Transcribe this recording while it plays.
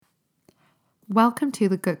Welcome to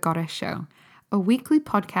the Gut Goddess Show, a weekly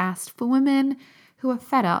podcast for women who are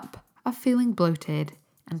fed up of feeling bloated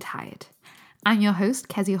and tired. I'm your host,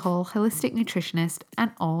 Kezia Hall, holistic nutritionist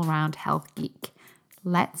and all-around health geek.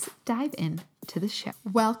 Let's dive into the show.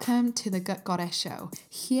 Welcome to the Gut Goddess Show.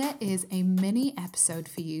 Here is a mini episode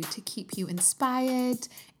for you to keep you inspired,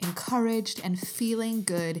 encouraged, and feeling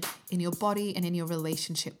good in your body and in your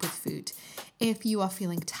relationship with food. If you are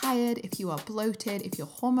feeling tired, if you are bloated, if your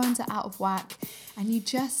hormones are out of whack, and you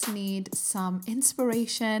just need some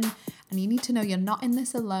inspiration, and you need to know you're not in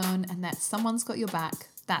this alone and that someone's got your back,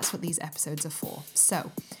 that's what these episodes are for.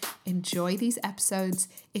 So enjoy these episodes.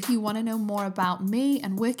 If you want to know more about me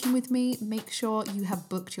and working with me, make sure you have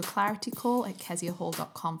booked your clarity call at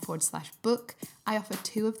keziahall.com/book. I offer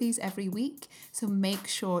 2 of these every week, so make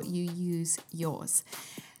sure you use yours.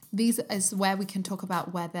 These is where we can talk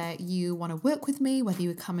about whether you want to work with me, whether you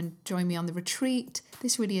would come and join me on the retreat.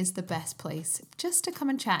 This really is the best place just to come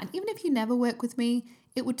and chat. And even if you never work with me,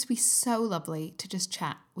 it would be so lovely to just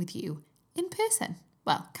chat with you in person.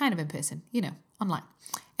 Well, kind of in person, online.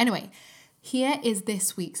 Anyway, here is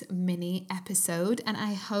this week's mini episode, and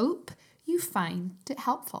I hope you find it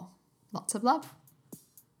helpful. Lots of love.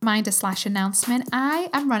 Reminder/announcement, I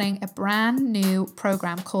am running a brand new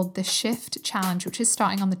program called the Shift Challenge, which is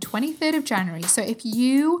starting on the 23rd of January. So if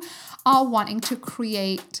you are wanting to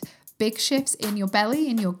create big shifts in your belly,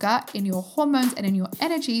 in your gut, in your hormones, and in your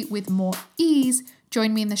energy with more ease,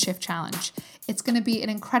 join me in the Shift Challenge. It's going to be an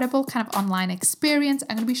incredible kind of online experience.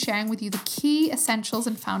 I'm going to be sharing with you the key essentials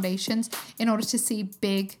and foundations in order to see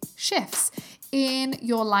big shifts in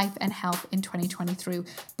your life and health in 2023,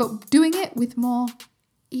 but doing it with more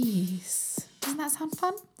ease. Doesn't that sound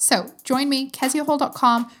fun? So join me,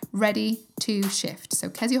 keziahall.com, ready to shift. So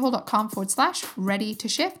keziahall.com/ready to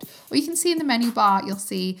shift, or you can see in the menu bar, you'll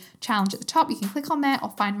see challenge at the top. You can click on there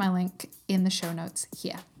or find my link in the show notes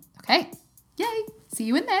here. Okay. Yay. See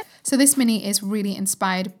you in there. So this mini is really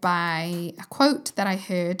inspired by a quote that I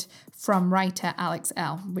heard from writer Alex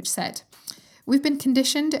Elle, which said, "We've been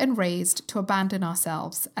conditioned and raised to abandon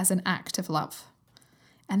ourselves as an act of love.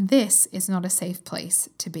 And this is not a safe place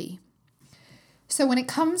to be." So when it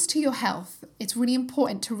comes to your health, it's really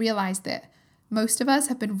important to realize that most of us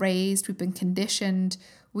have been raised, we've been conditioned,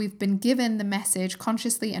 we've been given the message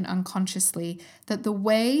consciously and unconsciously that the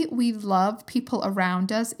way we love people around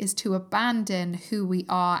us is to abandon who we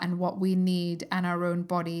are and what we need and our own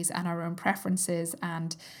bodies and our own preferences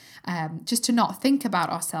and just to not think about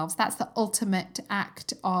ourselves. That's the ultimate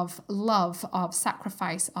act of love, of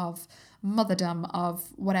sacrifice, of motherdom,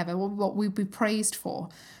 of whatever, what we'd be praised for.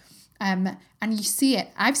 And you see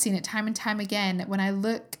it, I've seen it time and time again when I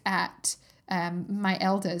look at my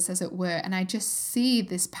elders, as it were, and I just see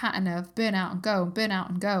this pattern of burn out and go, burn out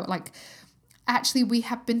and go. Like, actually, we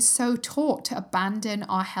have been so taught to abandon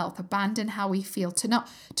our health, abandon how we feel, to not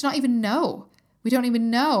even know. We don't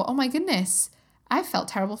even know. Oh my goodness, I felt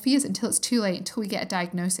terrible for years until it's too late, until we get a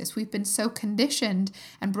diagnosis. We've been so conditioned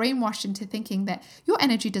and brainwashed into thinking that your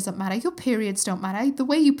energy doesn't matter, your periods don't matter, the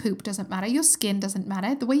way you poop doesn't matter, your skin doesn't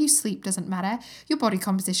matter, the way you sleep doesn't matter, your body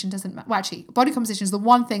composition doesn't matter. Well, actually, body composition is the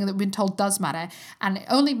one thing that we've been told does matter, and it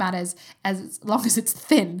only matters as long as it's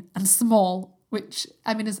thin and small, which,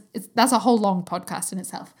 I mean, that's a whole long podcast in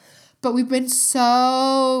itself. But we've been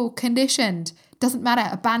so conditioned. Doesn't matter.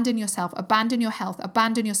 Abandon yourself, abandon your health,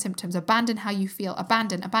 abandon your symptoms, abandon how you feel,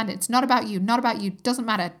 abandon. It's not about you, doesn't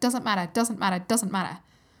matter.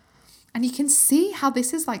 And you can see how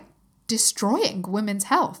this is like destroying women's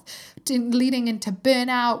health, leading into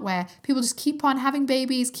burnout, where people just keep on having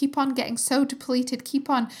babies, keep on getting so depleted, keep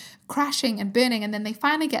on crashing and burning, and then they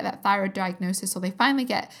finally get that thyroid diagnosis, or they finally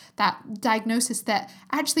get that diagnosis that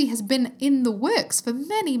actually has been in the works for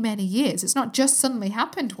many, many years. It's not just suddenly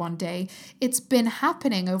happened one day. It's been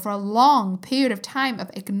happening over a long period of time of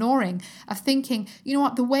ignoring, of thinking, you know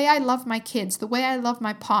what, the way I love my kids, the way I love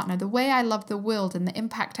my partner, the way I love the world and the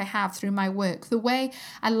impact I have through my work, the way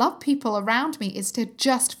I love people around me is to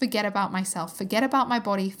just forget about myself, forget about my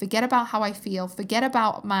body, forget about how I feel, forget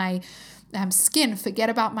about my skin, forget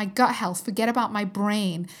about my gut health, forget about my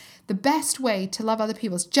brain. The best way to love other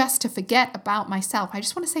people is just to forget about myself. I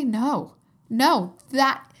just want to say no,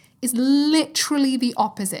 that is literally the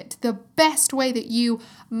opposite. The best way that you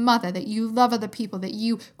mother, that you love other people, that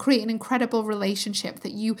you create an incredible relationship,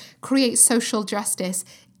 that you create social justice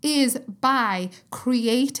is by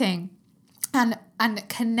creating and and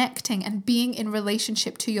connecting and being in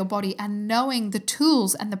relationship to your body and knowing the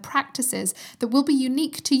tools and the practices that will be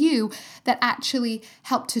unique to you that actually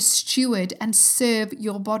help to steward and serve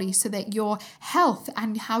your body so that your health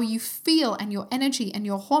and how you feel and your energy and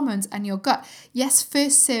your hormones and your gut, yes,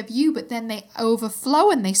 first serve you, but then they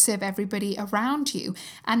overflow and they serve everybody around you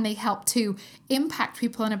and they help to impact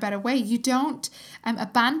people in a better way. You don't,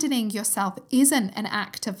 abandoning yourself isn't an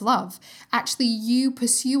act of love. Actually, you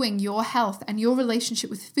pursuing your health and your relationship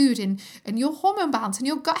with food and your hormone balance and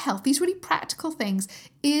your gut health, these really practical things,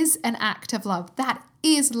 is an act of love. That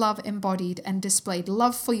is love embodied and displayed.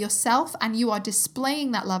 Love for yourself, and you are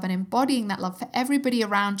displaying that love and embodying that love for everybody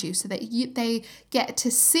around you so that they get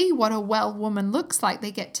to see what a well woman looks like.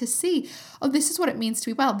 They get to see, oh, this is what it means to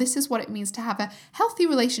be well. This is what it means to have a healthy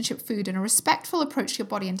relationship with food and a respectful approach to your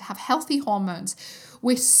body and to have healthy hormones.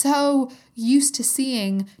 We're so used to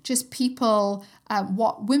seeing just people,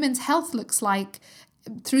 what women's health looks like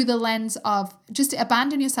through the lens of just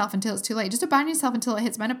abandon yourself until it's too late. Just abandon yourself until it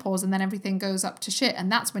hits menopause and then everything goes up to shit.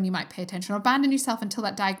 And that's when you might pay attention. Or abandon yourself until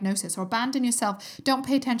that diagnosis. Or abandon yourself. Don't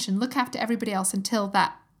pay attention. Look after everybody else until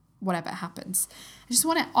that whatever happens. I just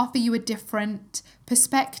want to offer you a different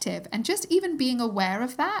perspective. And just even being aware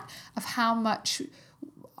of that, of how much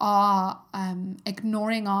our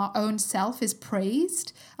ignoring our own self is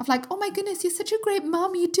praised, of like, oh my goodness, you're such a great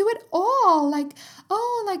mom, you do it all, like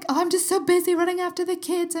I'm just so busy running after the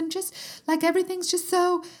kids and just like everything's just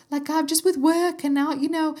so like I'm just with work and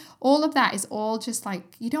now all of that is all just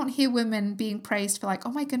like, you don't hear women being praised for like,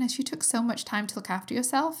 oh my goodness, you took so much time to look after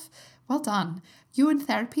yourself. Well done. You're in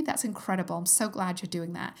therapy. That's incredible. I'm so glad you're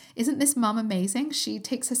doing that. Isn't this mom amazing? She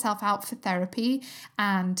takes herself out for therapy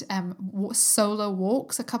and solo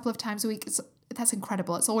walks a couple of times a week. That's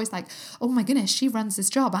incredible. It's always like, oh my goodness, she runs this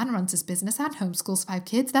job and runs this business and homeschools 5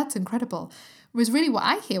 kids. That's incredible. Whereas really what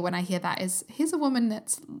I hear when I hear that is, here's a woman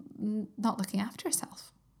that's not looking after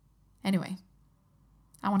herself. Anyway,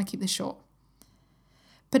 I want to keep this short.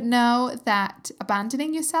 But know that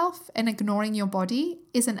abandoning yourself and ignoring your body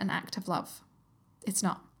isn't an act of love. It's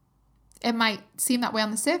not. It might seem that way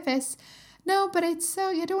on the surface. No, but it's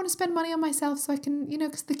I don't want to spend money on myself so I can,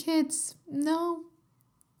 because the kids. No,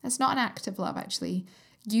 that's not an act of love, actually.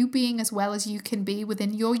 You being as well as you can be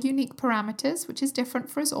within your unique parameters, which is different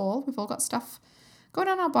for us all. We've all got stuff going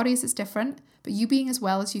on in our bodies that's different. But you being as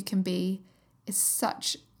well as you can be is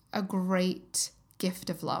such a great gift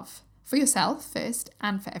of love. For yourself first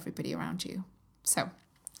and for everybody around you. So,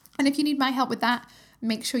 and if you need my help with that,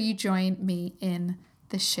 make sure you join me in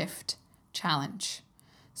the Shift Challenge.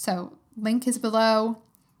 So link is below.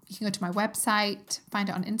 You can go to my website, find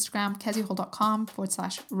it on Instagram,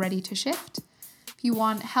 keziahall.com/ready-to-shift. If you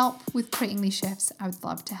want help with creating these shifts, I would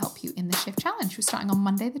love to help you in the Shift Challenge. We're starting on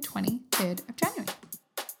Monday, the 23rd of January.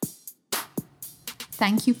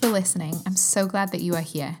 Thank you for listening. I'm so glad that you are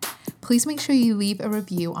here. Please make sure you leave a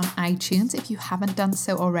review on iTunes if you haven't done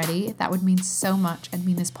so already. That would mean so much and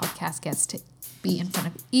mean this podcast gets to be in front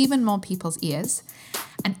of even more people's ears.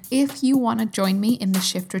 And if you want to join me in the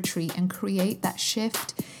Shift Retreat and create that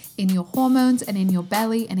shift in your hormones and in your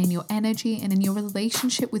belly and in your energy and in your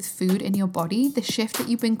relationship with food in your body, the shift that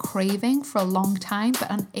you've been craving for a long time but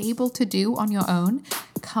unable to do on your own,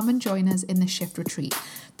 come and join us in the Shift Retreat.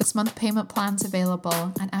 This month payment plan's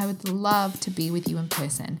available and I would love to be with you in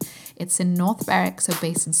person. It's in North Berwick, so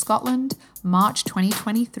based in Scotland, March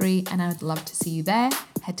 2023, and I would love to see you there.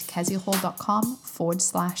 Head to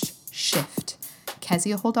keziahall.com/shift.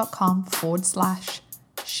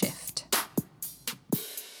 keziahall.com/shift.